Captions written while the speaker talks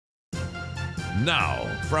Now,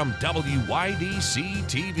 from WYDC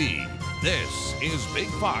TV, this is Big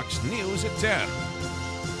Fox News at 10.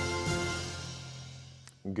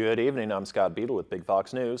 Good evening, I'm Scott Beadle with Big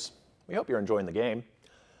Fox News. We hope you're enjoying the game.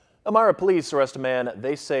 Elmira police arrest a man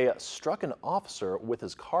they say struck an officer with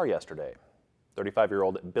his car yesterday.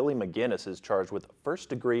 35-year-old Billy McGinnis is charged with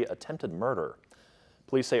first-degree attempted murder.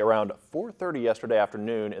 Police say around 4:30 yesterday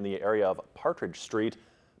afternoon in the area of Partridge Street,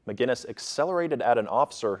 McGinnis accelerated at an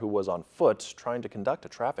officer who was on foot trying to conduct a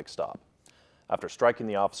traffic stop. After striking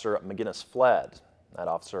the officer, McGinnis fled. That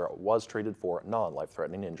officer was treated for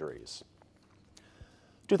non-life-threatening injuries.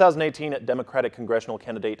 2018 Democratic congressional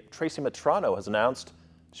candidate Tracy Mitrano has announced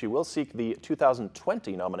she will seek the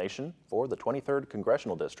 2020 nomination for the 23rd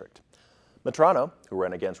Congressional District. Mitrano, who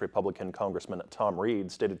ran against Republican Congressman Tom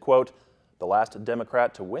Reed, stated, quote, "The last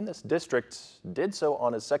Democrat to win this district did so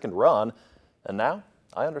on his second run, and now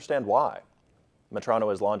I understand why."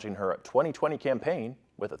 Mitrano is launching her 2020 campaign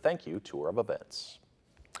with a thank you tour of events.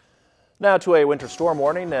 Now to a winter storm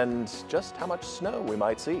warning and just how much snow we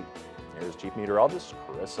might see. Here's Chief Meteorologist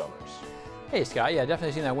Chris Summers. Hey Scott, yeah,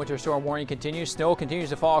 definitely seeing that winter storm warning continue. Snow continues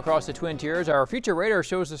to fall across the Twin Tiers. Our future radar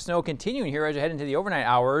shows the snow continuing here as we head into the overnight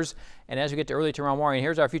hours. And as we get to early tomorrow morning,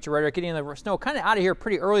 here's our future radar getting the snow kind of out of here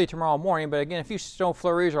pretty early tomorrow morning. But again, a few snow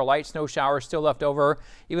flurries or light snow showers still left over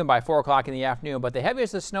even by 4 o'clock in the afternoon. But the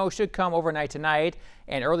heaviest of the snow should come overnight tonight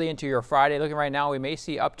and early into your Friday. Looking right now, we may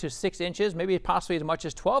see up to 6 inches, maybe possibly as much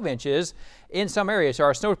as 12 inches in some areas. So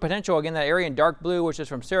our snow potential, again, that area in dark blue, which is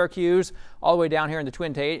from Syracuse all the way down here in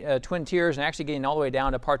the Twin Tiers and actually getting all the way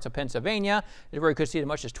down to parts of Pennsylvania, is where we could see as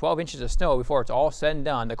much as 12 inches of snow before it's all said and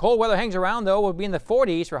done. The cold weather hangs around, though. We'll be in the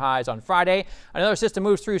 40s for highs on Friday. Another system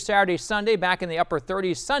moves through Saturday, Sunday, back in the upper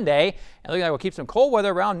 30s Sunday. And looking like we'll keep some cold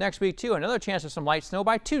weather around next week, too. Another chance of some light snow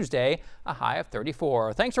by Tuesday, a high of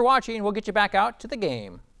 34. Thanks for watching. We'll get you back out to the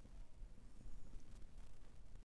game.